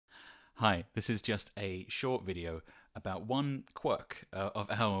Hi, this is just a short video about one quirk of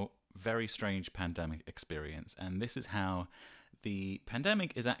our very strange pandemic experience, and this is how the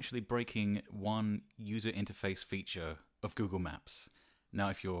pandemic is actually breaking one user interface feature of Google Maps. Now,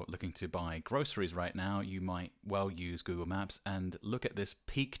 if you're looking to buy groceries right now, you might well use Google Maps and look at this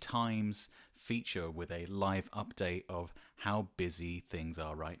peak times feature with a live update of how busy things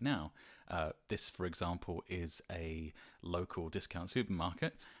are right now. This, for example, is a local discount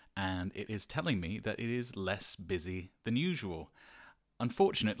supermarket, and it is telling me that it is less busy than usual.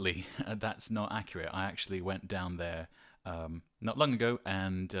 Unfortunately, that's not accurate. I actually went down there not long ago,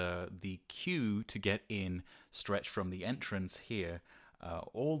 and the queue to get in stretched from the entrance here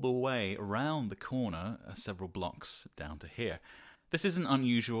all the way around the corner, several blocks down to here. This isn't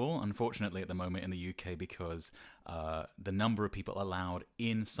unusual, unfortunately, at the moment in the UK because the number of people allowed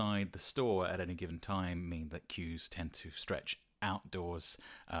inside the store at any given time mean that queues tend to stretch outdoors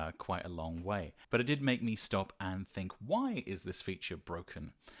quite a long way. But it did make me stop and think, why is this feature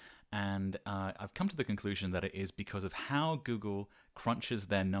broken? And I've come to the conclusion that it is because of how Google crunches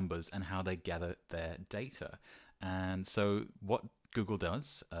their numbers and how they gather their data. And so what Google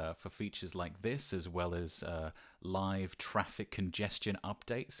does for features like this, as well as live traffic congestion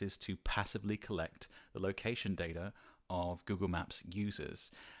updates, is to passively collect the location data of Google Maps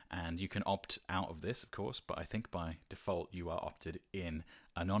users. And you can opt out of this, of course, but I think by default you are opted in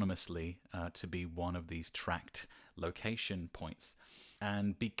anonymously to be one of these tracked location points.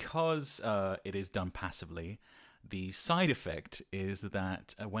 And because it is done passively, the side effect is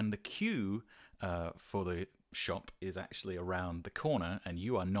that when the queue for the shop is actually around the corner and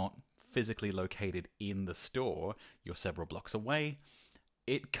you are not physically located in the store, you're several blocks away,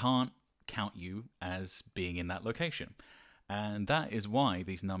 it can't count you as being in that location. And that is why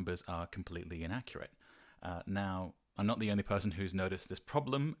these numbers are completely inaccurate. Now, I'm not the only person who's noticed this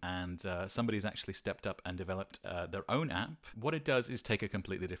problem, and somebody's actually stepped up and developed their own app. What it does is take a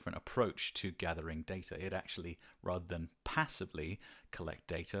completely different approach to gathering data. It actually, rather than passively collect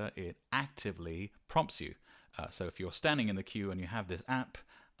data, it actively prompts you. So if you're standing in the queue and you have this app,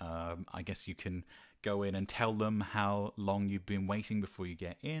 I guess you can go in and tell them how long you've been waiting before you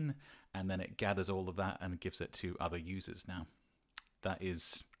get in, and then it gathers all of that and gives it to other users. Now, that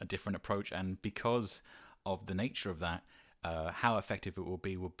is a different approach, and because of the nature of that, how effective it will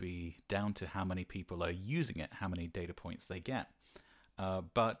be down to how many people are using it, how many data points they get.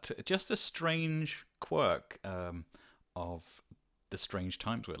 But just a strange quirk of the strange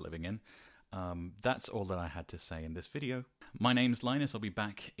times we're living in. That's all that I had to say in this video. My name's Linus. I'll be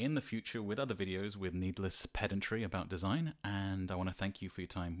back in the future with other videos with needless pedantry about design, and I want to thank you for your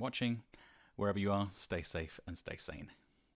time watching. Wherever you are, stay safe and stay sane.